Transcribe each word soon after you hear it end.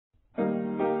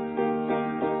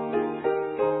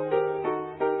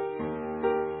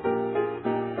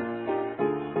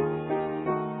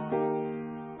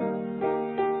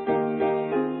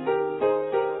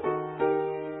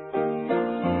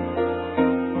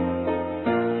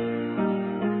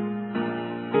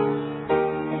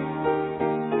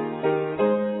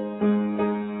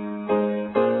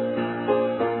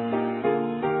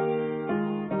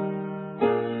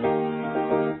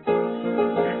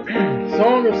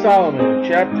Solomon,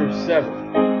 chapter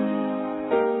 7.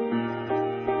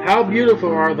 How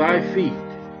beautiful are thy feet,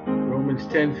 Romans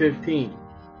 10:15,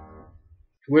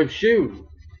 with shoes,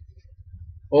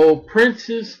 O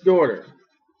princess daughter.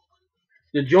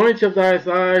 The joints of thy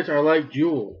thighs are like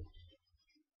jewels,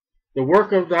 the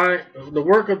work of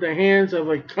the hands of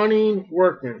a cunning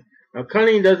workman. Now,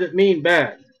 cunning doesn't mean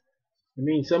bad. It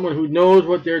means someone who knows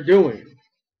what they're doing.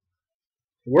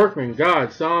 Workman,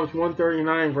 God, Psalms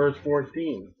 139, verse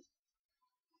 14.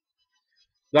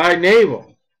 Thy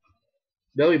navel,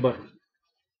 belly button,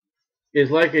 is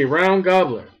like a round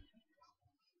goblet,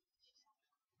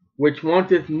 which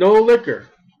wanteth no liquor.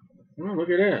 Oh, look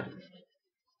at that.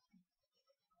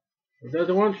 It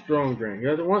doesn't want strong drink. It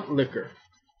doesn't want liquor.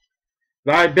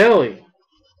 Thy belly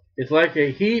is like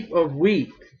a heap of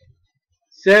wheat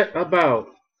set about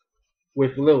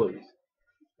with lilies.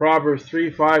 Proverbs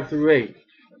 3:5-8.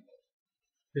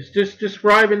 It's just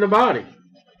describing the body.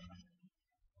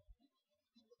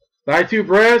 Thy two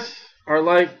breasts are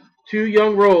like two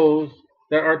young roes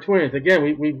that are twins. Again,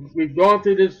 we've gone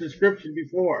through this description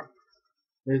before.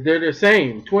 They're the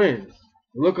same, twins,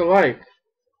 look alike.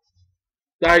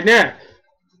 Thy neck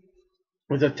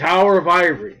is a tower of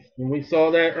ivory, and we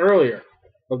saw that earlier,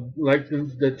 like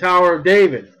the Tower of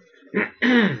David.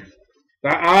 Thy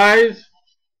eyes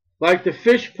like the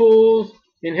fish pools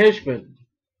in Heshbon.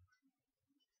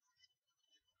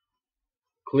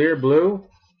 Clear blue,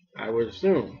 I would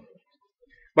assume.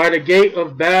 By the gate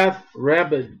of Bath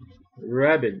Rabbin.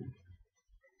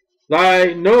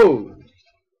 Thy nose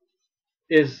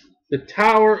is the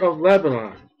tower of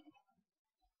Lebanon.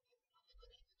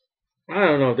 I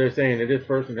don't know if they're saying that this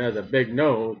person has a big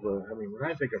nose, but I mean, when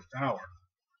I think of tower,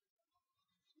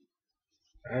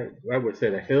 I would say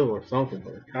the hill or something,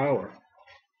 but a tower.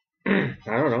 I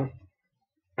don't know.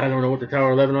 I don't know what the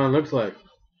Tower of Lebanon looks like.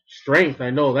 Strength, I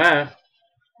know that.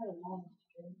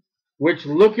 Which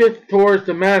looketh towards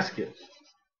Damascus.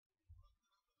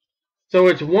 So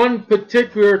it's one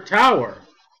particular tower.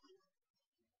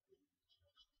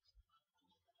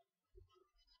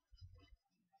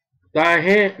 Thy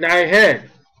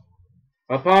head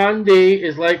upon thee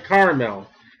is like Carmel.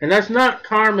 And that's not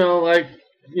Carmel like,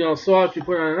 sauce you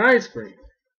put on an ice cream.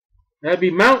 That'd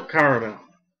be Mount Carmel,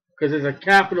 because it's a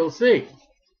capital C.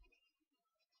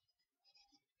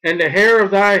 And the hair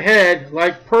of thy head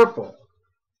like purple.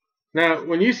 Now,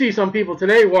 when you see some people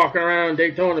today walking around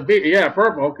Daytona Beach, yeah,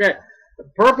 purple, okay.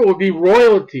 Purple would be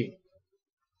royalty.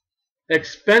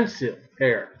 Expensive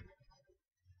hair.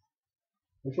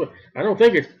 I don't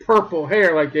think it's purple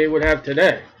hair like they would have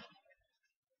today.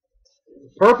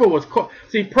 Purple was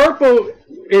see, purple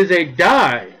is a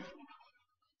dye.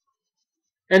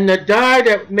 And the dye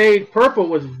that made purple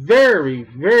was very,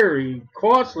 very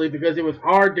costly because it was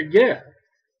hard to get.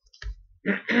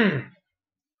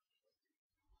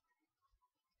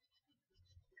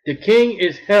 The king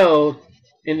is held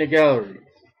in the galleries.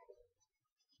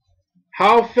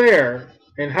 How fair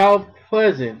and how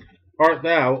pleasant art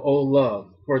thou, O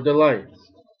love, for delights.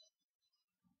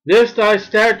 This thy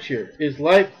stature is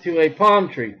like to a palm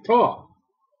tree, tall.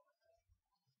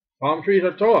 Palm trees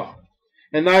are tall.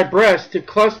 And thy breast to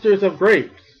clusters of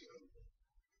grapes.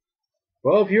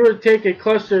 Well, if you were to take a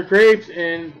cluster of grapes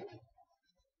and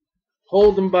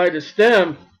hold them by the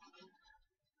stem,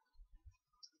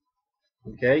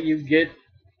 okay, you get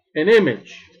an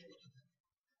image.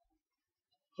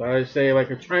 So I say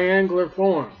like a triangular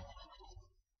form,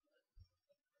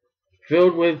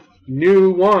 filled with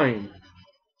new wine.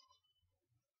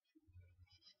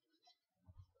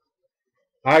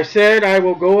 I said, I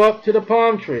will go up to the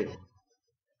palm tree.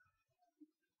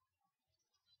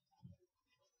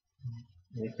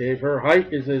 Okay, her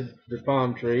height is the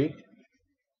palm tree.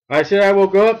 I said, I will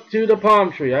go up to the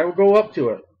palm tree. I will go up to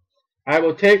it. I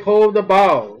will take hold of the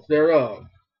boughs thereof.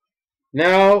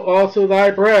 Now also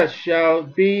thy breast shall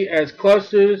be as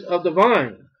clusters of the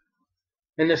vine,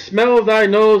 and the smell of thy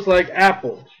nose like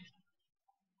apples.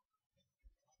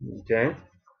 Okay.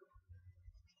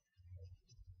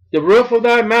 The roof of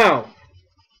thy mouth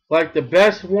like the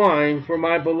best wine for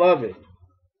my beloved,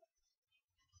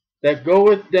 that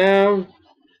goeth down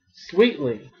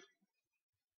sweetly,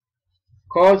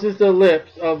 causes the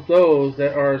lips of those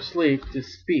that are asleep to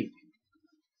speak.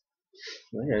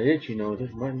 I got an itchy nose.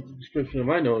 That's my description of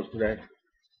my nose today.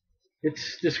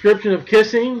 It's description of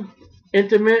kissing,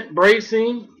 intimate,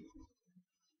 bracing,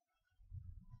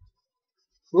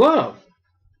 love.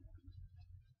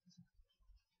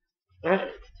 I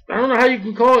don't know how you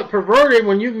can call it perverted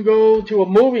when you can go to a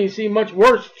movie and see much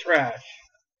worse trash.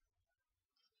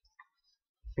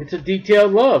 It's a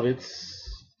detailed love.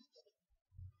 It's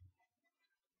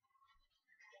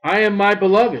I am my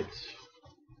beloved's.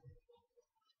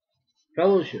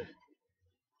 Fellowship.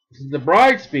 This is the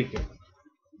bride speaking.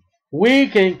 We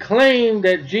can claim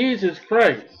that Jesus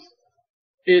Christ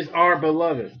is our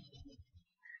beloved.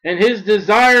 And his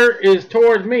desire is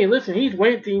towards me. Listen, he's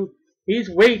waiting, he's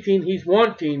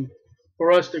wanting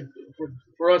for us to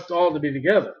for us all to be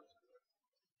together.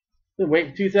 He's been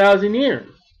waiting 2,000 years.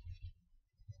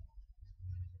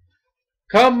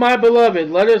 Come, my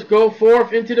beloved, let us go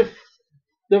forth into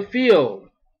the field.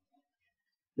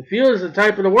 The field is the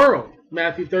type of the world.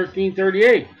 Matthew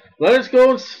 13:38. Let us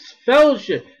go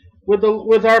fellowship with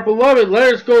our beloved.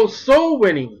 Let us go soul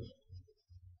winning.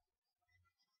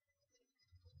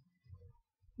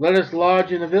 Let us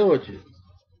lodge in the villages.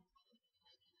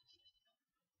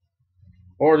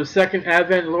 Or the second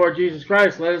advent of Lord Jesus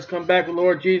Christ. Let us come back with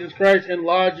Lord Jesus Christ and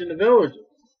lodge in the villages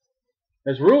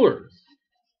as rulers.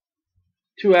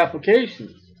 2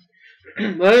 applications.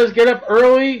 Let us get up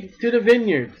early to the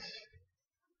vineyards.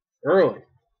 Early.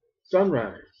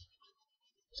 Sunrise.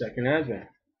 Second advent.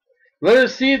 Let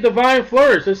us see the vine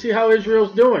flourish. Let's see how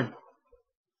Israel's doing.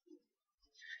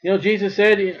 You know, Jesus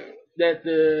said that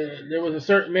there was a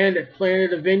certain man that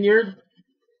planted a vineyard.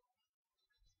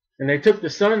 And they took the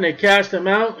son and they cast him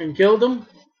out and killed him.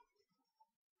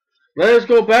 Let us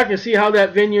go back and see how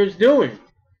that vineyard's doing.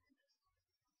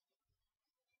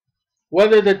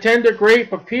 Whether the tender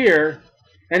grape appear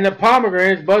and the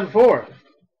pomegranates bud forth.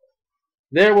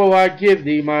 There will I give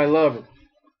thee my lover.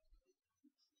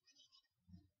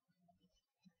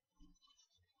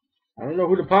 I don't know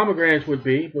who the pomegranates would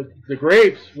be, but the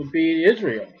grapes would be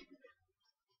Israel.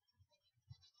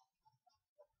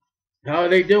 How are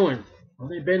they doing? Well,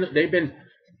 they've been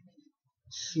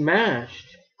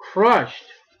smashed, crushed.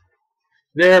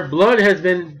 Their blood has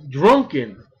been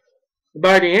drunken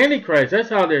by the Antichrist. That's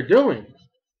how they're doing.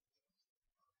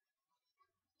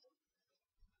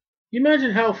 You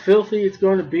imagine how filthy it's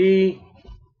going to be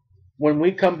when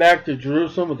we come back to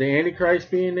Jerusalem with the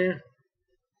Antichrist being there?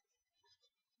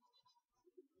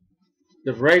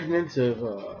 The fragments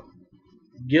of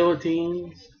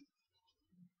guillotines.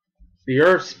 The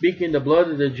earth speaking the blood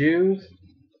of the Jews.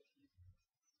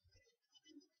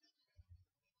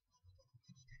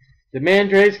 The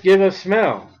mandrakes give a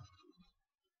smell.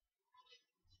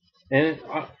 And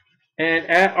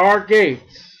at our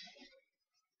gates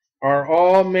are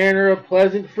all manner of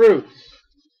pleasant fruits.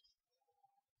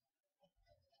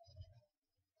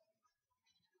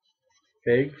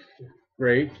 Figs,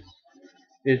 grapes,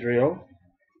 Israel,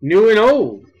 new and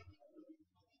old,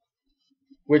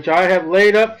 which I have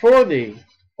laid up for thee,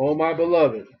 O my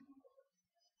beloved.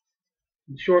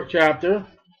 Short chapter.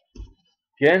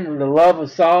 Again, the love of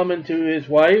Solomon to his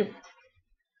wife,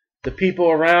 the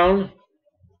people around,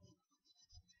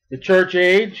 the church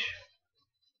age,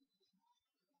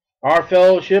 our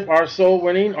fellowship, our soul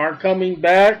winning, our coming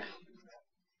back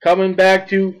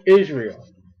to Israel.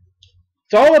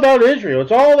 It's all about Israel.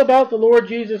 It's all about the Lord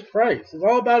Jesus Christ. It's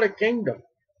all about a kingdom.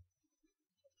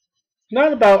 It's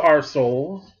not about our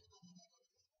souls.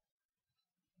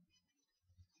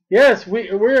 Yes, we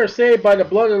are saved by the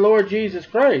blood of the Lord Jesus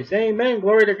Christ. Amen.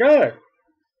 Glory to God.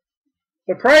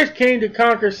 But Christ came to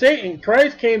conquer Satan.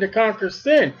 Christ came to conquer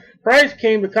sin. Christ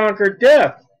came to conquer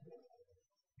death.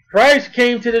 Christ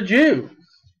came to the Jews.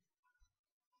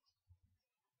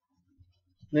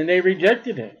 And they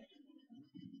rejected him.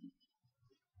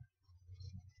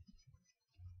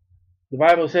 The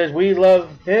Bible says we love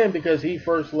him because he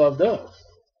first loved us.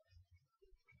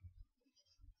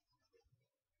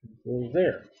 It was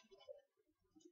there.